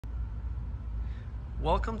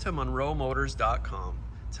Welcome to MunroMotors.com.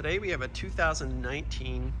 Today we have a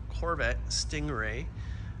 2019 Corvette Stingray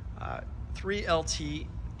 3LT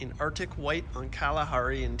in Arctic White on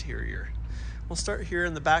Kalahari interior. We'll start here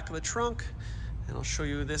in the back of the trunk and I'll show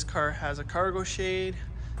you this car has a cargo shade.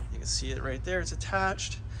 You can see it right there, it's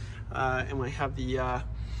attached. And we have the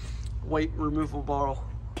white removable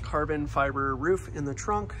carbon fiber roof in the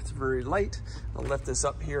trunk. It's very light. I'll lift this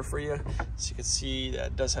up here for you so you can see that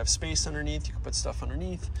it does have space underneath. You can put stuff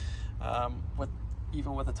underneath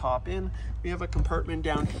even with the top in. We have a compartment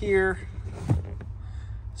down here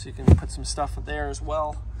so you can put some stuff there as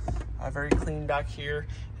well. Very clean back here,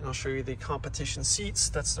 and I'll show you the competition seats.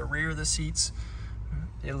 That's the rear of the seats.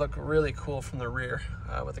 They look really cool from the rear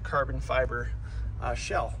with the carbon fiber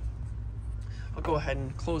shell. I'll go ahead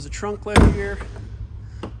and close the trunk lid here.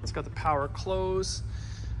 It's got the power close,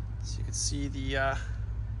 so you can see the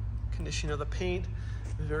condition of the paint.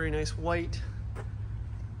 Very nice white.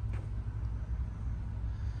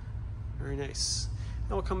 Very nice.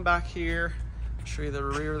 Now we'll come back here, show you the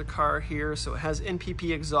rear of the car here. So it has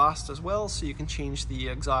NPP exhaust as well, so you can change the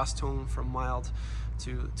exhaust tone from mild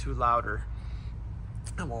to louder.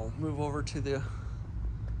 And we'll move over to the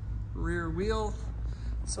rear wheel.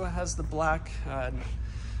 So it has the black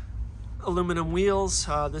aluminum wheels.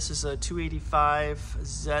 This is a 285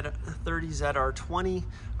 30 ZR20.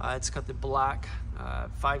 It's got the black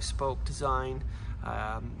 5-spoke design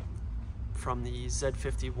from the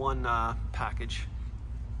Z51 package.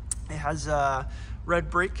 It has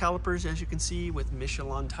red brake calipers, as you can see, with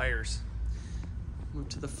Michelin tires. Move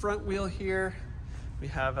to the front wheel here. We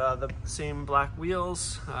have the same black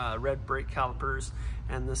wheels, red brake calipers,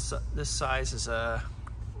 and this size is a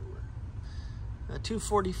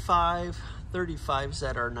 245 35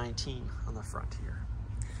 ZR19 on the front here.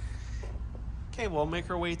 Okay, we'll make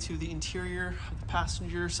our way to the interior of the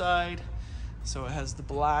passenger side. So it has the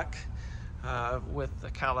black with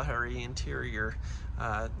the Kalahari interior.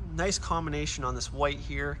 Nice combination on this white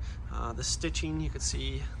here. The stitching, you can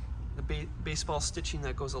see the baseball stitching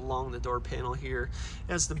that goes along the door panel here.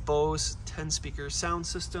 It has the Bose 10-speaker sound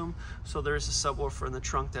system, so there's a subwoofer in the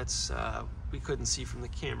trunk that's we couldn't see from the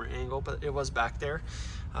camera angle, but it was back there.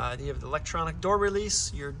 You have the electronic door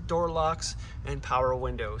release, your door locks, and power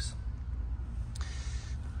windows.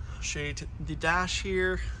 I'll show you the dash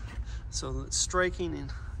here. So striking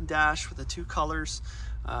and dash with the two colors.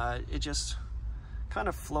 It just kind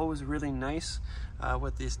of flows really nice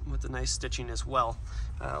with the nice stitching as well.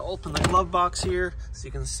 Open the glove box here, so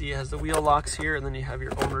you can see it has the wheel locks here, and then you have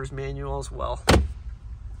your owner's manual as well.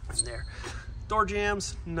 And there. Door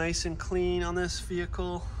jambs, nice and clean on this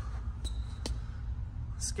vehicle.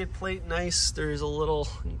 Skid plate, nice. There's a little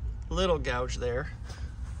gouge there.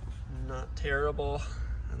 Not terrible.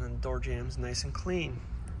 And then door jambs, nice and clean.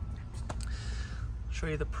 Show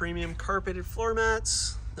you the premium carpeted floor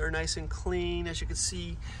mats. They're nice and clean. As you can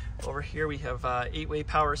see over here, we have 8-way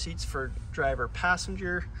power seats for driver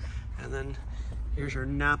passenger, and then here's your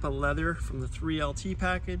Napa leather from the 3LT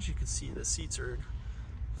package. You can see the seats are in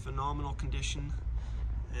phenomenal condition,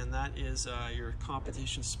 and that is your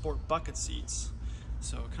competition sport bucket seats,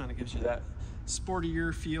 so it kind of gives you that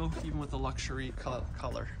sportier feel even with the luxury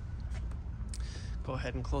color. Go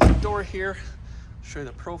ahead and close the door here. Show you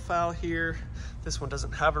the profile here. This one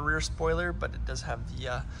doesn't have a rear spoiler, but it does have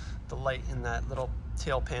the light in that little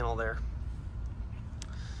tail panel there.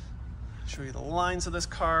 Show you the lines of this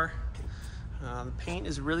car. The paint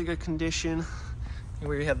is really good condition.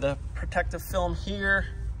 We have the protective film here.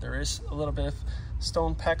 There is a little bit of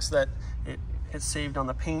stone pecks that it saved on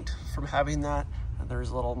the paint from having that. And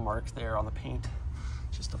there's a little mark there on the paint,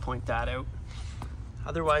 just to point that out.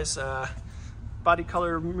 Otherwise, body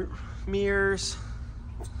color mirrors.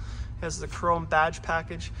 Has the chrome badge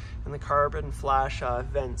package and the carbon flash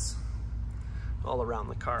vents all around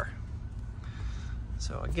the car.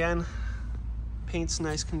 So again, paint's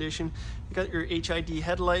nice condition. You got your HID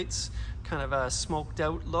headlights, kind of a smoked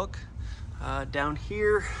out look. Down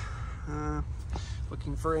here,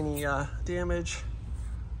 looking for any damage.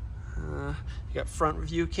 You got front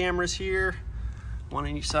view cameras here, one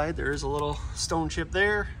on each side. There is a little stone chip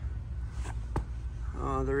there.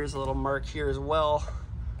 There is a little mark here as well.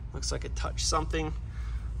 Looks like it touched something.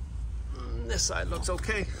 This side looks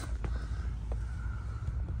okay.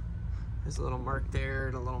 There's a little mark there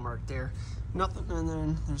and a little mark there. Nothing, and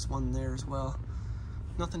then there's one there as well.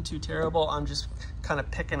 Nothing too terrible. I'm just kind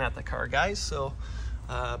of picking at the car, guys. So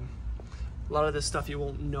a lot of this stuff you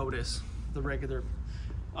won't notice. The regular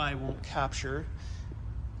eye won't capture.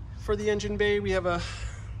 For the engine bay, we have a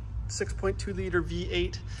 6.2 liter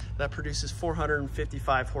V8 that produces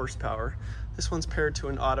 455 horsepower. This one's paired to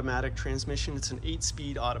an automatic transmission. It's an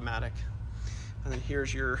 8-speed automatic. And then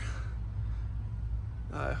here's your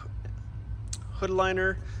hood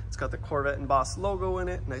liner. It's got the Corvette embossed logo in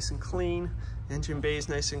it, nice and clean. Engine bay is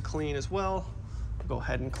nice and clean as well. Go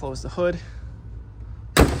ahead and close the hood.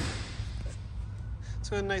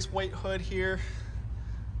 So a nice white hood here.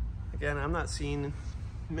 Again, I'm not seeing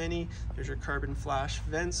many. There's your carbon flash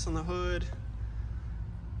vents on the hood.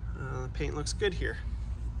 The paint looks good here.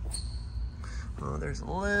 There's a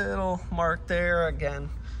little mark there. Again,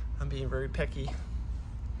 I'm being very picky.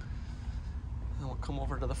 And we'll come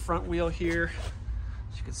over to the front wheel here.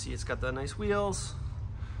 As you can see, it's got the nice wheels.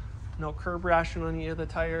 No curb rashing on any of the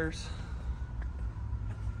tires.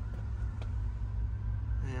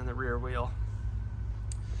 And the rear wheel.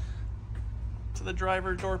 To the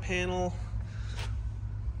driver door panel.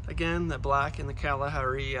 Again, the black and the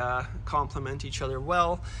Kalahari complement each other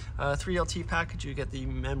well. 3LT package, you get the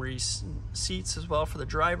memory seats as well for the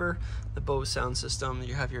driver. The Bose sound system,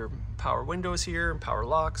 you have your power windows here and power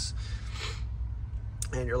locks.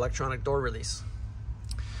 And your electronic door release.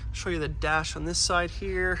 I'll show you the dash on this side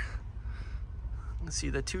here. You can see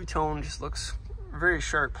the two-tone just looks very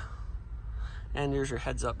sharp. And there's your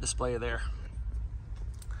heads-up display there.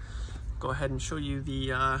 Go ahead and show you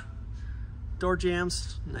the door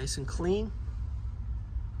jambs, nice and clean.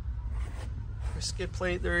 Your skid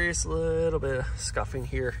plate, there is a little bit of scuffing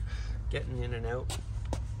here, getting in and out.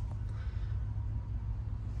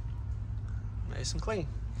 Nice and clean.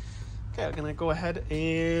 Okay, I'm gonna go ahead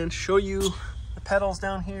and show you the pedals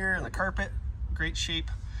down here and the carpet. Great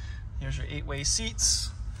shape. Here's your 8-way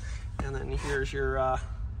seats. And then here's your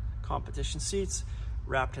competition seats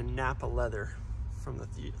wrapped in Napa leather from the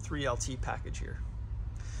 3LT package here.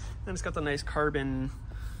 And it's got the nice carbon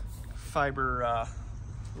fiber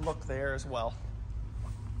look there as well.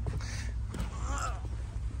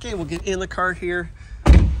 Okay, we'll get in the car here.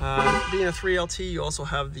 Being a 3LT, you also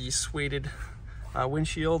have the suede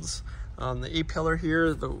windshields. On the A-pillar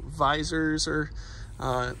here, the visors are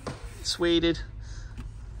suede.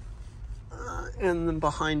 And then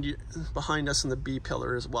behind us in the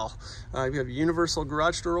B-pillar as well. We have a universal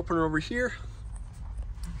garage door opener over here.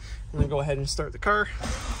 I'm gonna go ahead and start the car.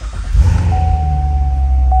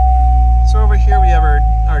 So over here we have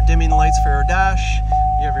our dimming lights for our dash.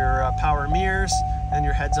 You have your power mirrors and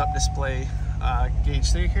your heads-up display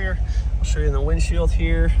gauge through here. I'll show you in the windshield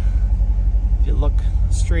here. If you look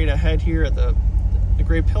straight ahead here at the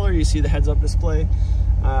gray pillar, you see the heads-up display.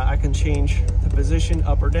 I can change the position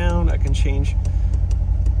up or down. I can change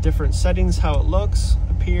different settings, how it looks,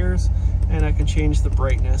 appears, and I can change the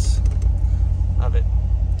brightness of it.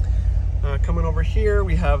 Coming over here,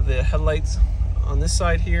 we have the headlights on this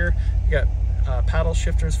side here. You got paddle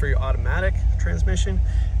shifters for your automatic transmission.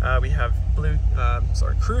 We have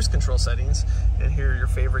cruise control settings, and here are your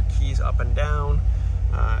favorite keys up and down.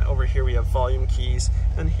 Over here we have volume keys,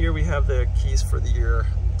 and here we have the keys for your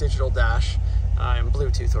digital dash and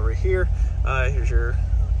Bluetooth over here. Here's your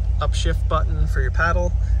upshift button for your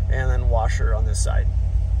paddle, and then washer on this side.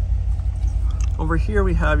 Over here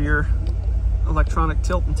we have your electronic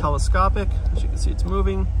tilt and telescopic. As you can see, it's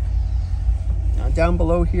moving. Down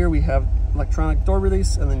below here we have electronic door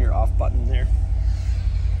release, and then your off button there.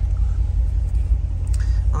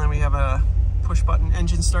 And then we have a push button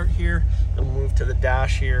engine start here, and we'll move to the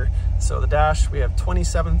dash here. So the dash, we have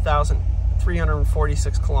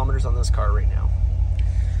 27,346 kilometers on this car right now.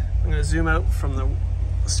 I'm going to zoom out from the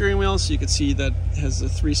steering wheel so you can see that it has a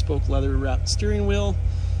 3-spoke leather wrapped steering wheel.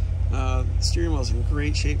 The steering wheel is in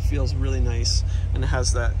great shape, feels really nice, and it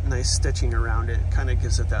has that nice stitching around it. It kind of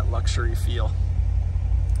gives it that luxury feel.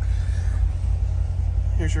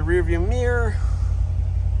 Here's your rear view mirror,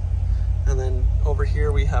 and then over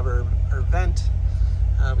here we have our vent.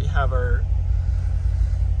 We have our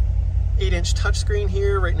 8-inch touchscreen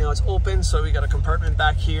here. Right now it's open, so we got a compartment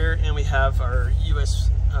back here, and we have our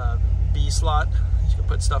USB slot. You can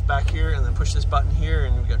put stuff back here and then push this button here,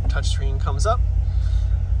 and we got touchscreen comes up.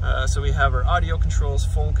 So we have our audio controls,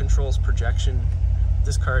 phone controls, projection.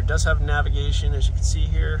 This car does have navigation, as you can see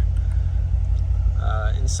here.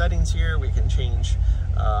 In settings here, we can change,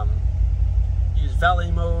 use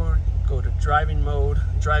valet mode, go to driving mode.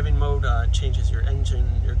 Driving mode changes your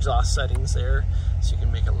engine, your exhaust settings there, so you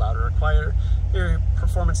can make it louder or quieter. Your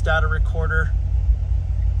performance data recorder,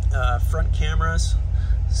 front cameras,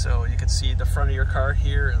 so you can see the front of your car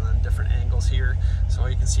here, and then different angles here, so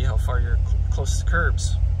you can see how far you're close to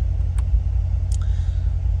curbs.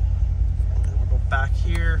 And then we'll go back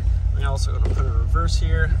here. I'm also going to put a reverse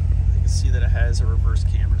here. You can see that it has a reverse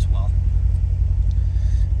camera as well.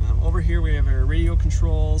 Over here we have our radio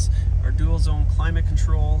controls, our dual zone climate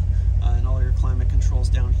control, and all your climate controls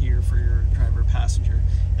down here for your driver passenger.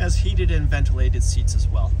 It has heated and ventilated seats as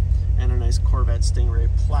well, and a nice Corvette Stingray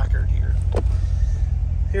placard here.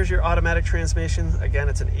 Here's your automatic transmission. Again,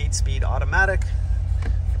 it's an 8-speed automatic.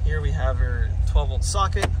 Here we have your 12-volt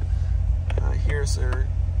socket. Here's your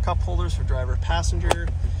cup holders for driver passenger.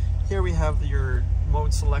 Here we have your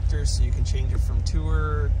mode selector, so you can change it from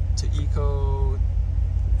tour to eco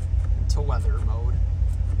to weather mode,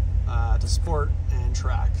 to sport and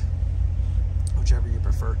track, whichever you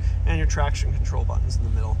prefer. And your traction control buttons in the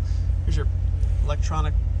middle. Here's your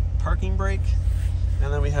electronic parking brake.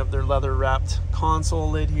 And then we have their leather wrapped console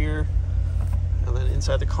lid here. And then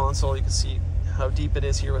inside the console, you can see how deep it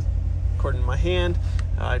is here with, according to my hand.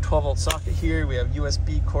 12-volt socket here. We have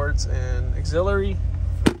USB cords and auxiliary.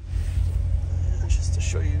 And just to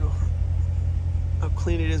show you how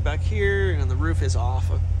clean it is back here, and the roof is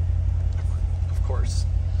off, of course.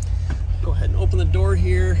 Go ahead and open the door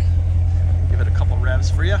here. Give it a couple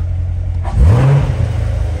revs for you.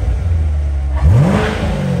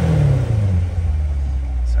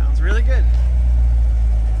 Sounds really good.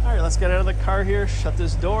 All right, let's get out of the car here, shut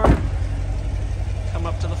this door, come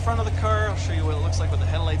up to the front of the car. I'll show you what it looks like with the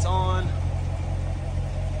headlights on.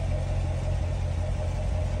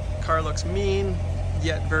 The car looks mean,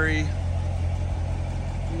 yet very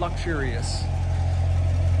luxurious.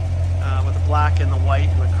 With the black and the white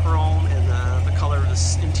and the chrome and the color of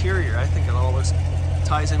this interior. I think it all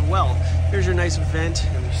ties in well. Here's your nice vent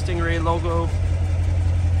and your Stingray logo.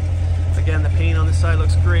 Again, the paint on this side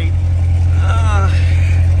looks great.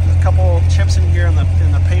 There's a couple chips in here in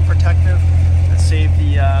the paint protective that save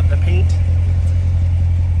the paint.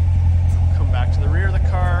 Come back to the rear of the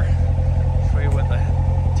car, show you what the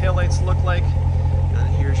taillights look like.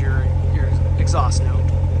 And here's your exhaust note.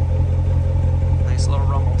 Nice little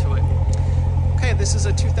rumble to it. Okay, this is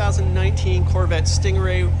a 2019 Corvette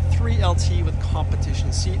Stingray 3LT with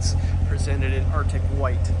competition seats, presented in Arctic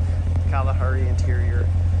White, Kalahari interior.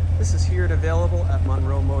 This is here and available at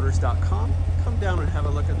munromotors.com. Come down and have a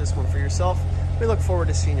look at this one for yourself. We look forward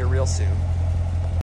to seeing you real soon.